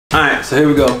Alright, so here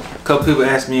we go. A couple people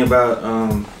asked me about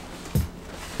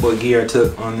what gear I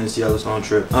took on this Yellowstone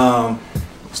trip.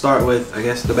 Start with, I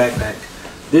guess, the backpack.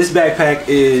 This backpack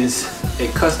is a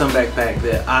custom backpack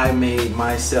that I made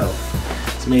myself.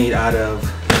 It's made out of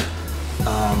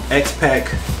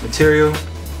X-Pack material,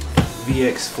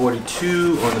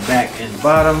 VX42 on the back and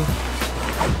bottom,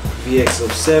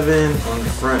 VX07 on the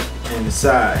front and the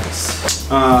sides.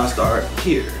 Start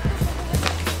here.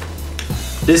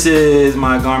 This is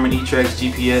my Garmin eTrex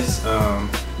GPS.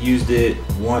 Used it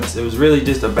once. It was really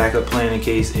just a backup plan in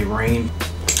case it rained.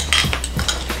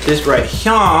 This right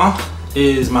here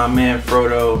is my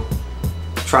Manfrotto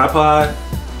tripod.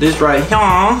 This right here,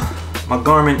 my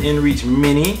Garmin InReach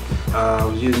Mini. I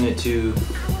was using it to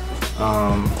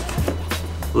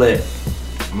let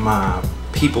my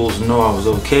peoples know I was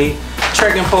okay.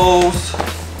 Trekking poles.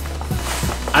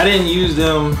 I didn't use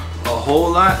them a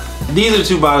whole lot. These are the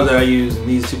two bottles that I use, and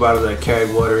these two bottles that I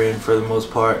carried water in for the most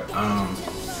part.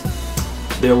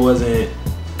 There wasn't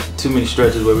too many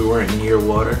stretches where we weren't near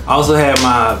water. I also had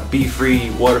my Be Free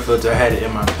water filter. I had it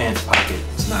in my pants pocket.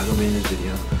 It's not gonna be in this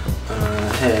video.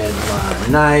 I had my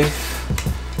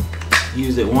knife.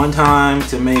 Used it one time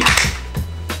to make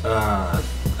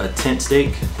a tent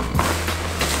stake.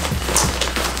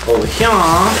 Over here,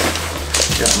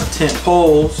 got my tent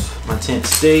poles, my tent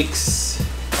stakes,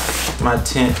 my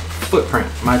tent footprint.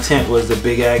 My tent was the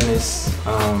Big Agnes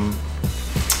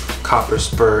Copper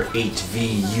Spur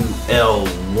HVUL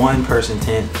 1-person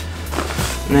tent.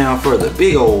 Now for the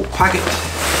big old pocket,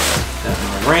 got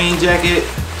my rain jacket.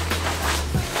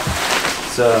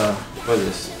 It's what is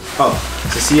this? Oh,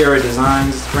 it's a Sierra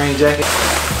Designs rain jacket.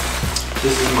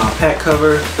 This is my pack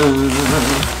cover.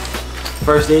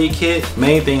 First aid kit.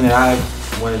 Main thing that I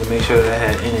wanted to make sure that I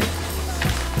had in it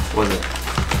was a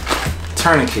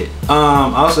tourniquet.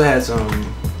 I also had some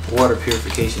water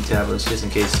purification tablets just in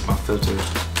case my filter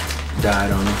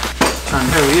died on it. Trying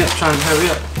to hurry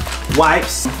up.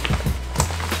 Wipes.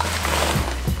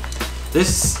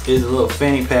 This is a little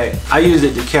fanny pack. I used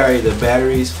it to carry the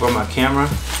batteries for my camera.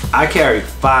 I carried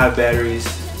 5 batteries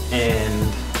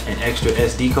and an extra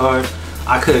SD card.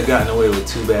 I could have gotten away with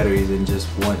 2 batteries and just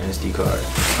 1 SD card.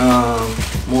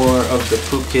 More of the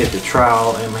poop kit, the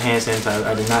trowel, and my hand sanitizer.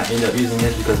 I did not end up using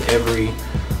this because every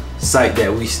site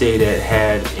that we stayed at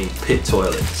had a pit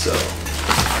toilet. So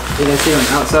that's it on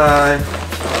the outside.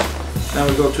 Now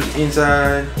we go to the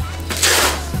inside.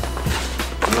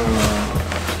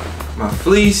 My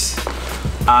fleece.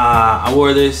 I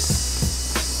wore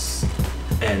this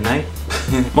at night.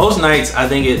 Most nights I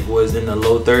think it was in the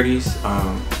low 30s.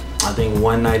 I think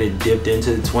one night it dipped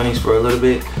into the 20s for a little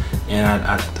bit, and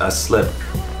I slept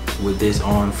with this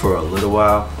on for a little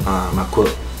while. My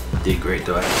quilt did great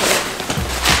though.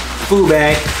 Food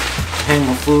bag, hang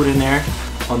my food in there.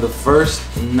 On the first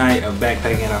night of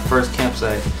backpacking at our first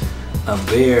campsite, a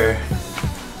bear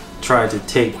tried to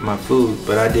take my food,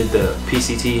 but I did the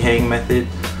PCT hang method,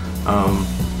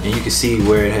 and you can see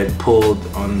where it had pulled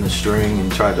on the string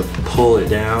and tried to pull it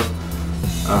down,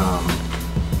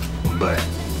 but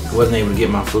wasn't able to get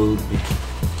my food.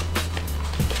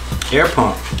 Air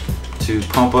pump to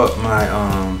pump up my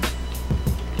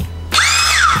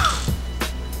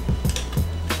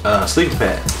sleeping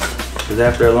pad, because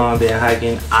after a long day of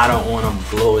hiking, I don't want to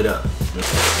blow it up.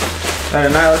 Got a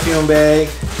nylon bag,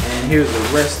 and here's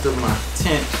the rest of my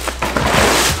tent.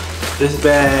 This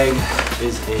bag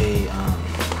is a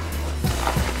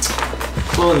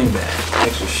clothing bag.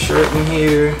 Extra shirt in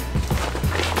here,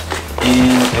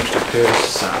 and extra pair of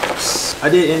socks. I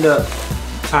did end up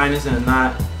tying this in a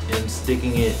knot and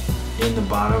sticking it in the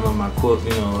bottom of my quilt.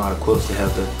 You know, a lot of quilts, they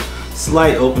have the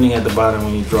slight opening at the bottom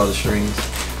when you draw the strings.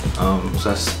 So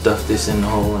I stuffed this in the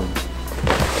hole and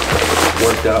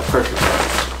worked out perfect.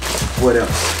 What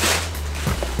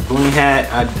else? Bling hat.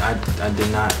 I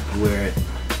did not wear it.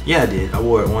 Yeah, I did. I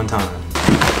wore it one time.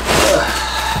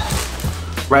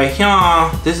 Right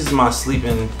here, this is my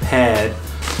sleeping pad.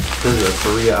 This is a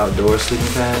Korea Outdoor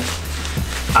sleeping pad.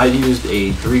 I used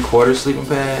a 3/4 sleeping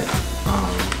pad,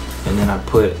 and then I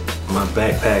put my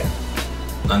backpack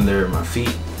under my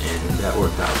feet, and that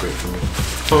worked out great for me.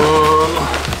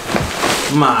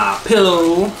 My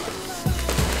pillow,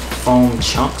 foam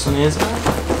chunks on the inside.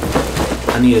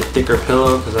 I need a thicker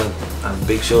pillow because I have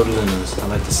big shoulders and I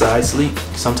like to side sleep.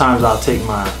 Sometimes I'll take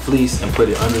my fleece and put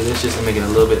it under this just to make it a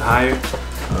little bit higher.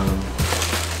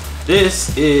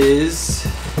 This is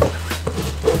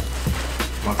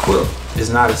my quilt. It's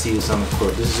not a Sea to Summit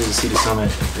quilt. This is just a Sea to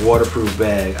Summit waterproof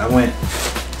bag. I went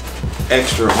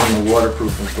extra on the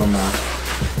waterproofing for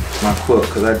my quilt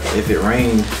because if it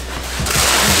rained and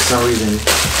for some reason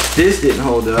this didn't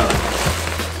hold up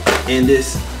and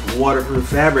this waterproof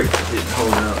fabric didn't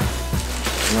hold up.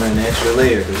 I'm wearing an extra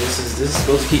layer because this is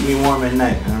supposed to keep me warm at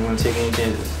night. I don't want to take any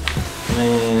chances.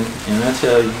 Man, and I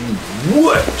tell you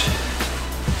what,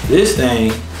 this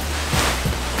thing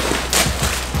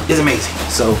is amazing.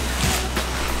 So,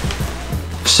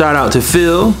 shout out to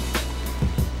Phil.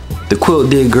 The quilt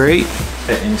did great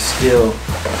and still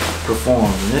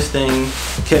performed. And this thing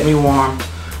kept me warm.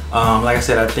 Like I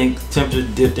said, I think the temperature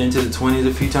dipped into the 20s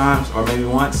a few times, or maybe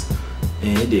once,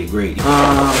 and it did great.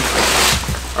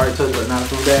 Already told you about not a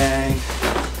food bag.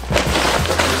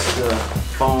 This is the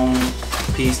foam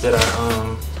piece that I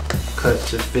cut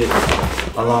to fit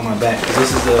along my back.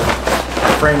 This is the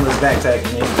frameless backpack,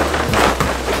 and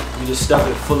then you just stuff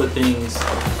it full of things.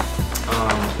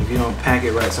 If you don't pack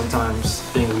it right, sometimes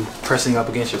things will be pressing up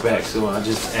against your back. So I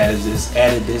just added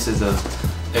this as a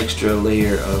extra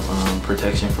layer of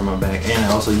protection for my back, and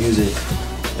I also use it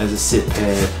as a sit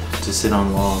pad to sit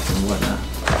on walls and whatnot.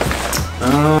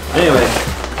 Anyway,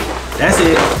 that's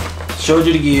it. Showed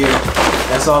you the gear.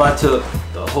 That's all I took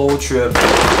the whole trip.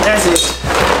 That's it.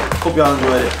 Hope y'all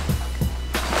enjoyed it.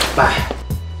 Bye.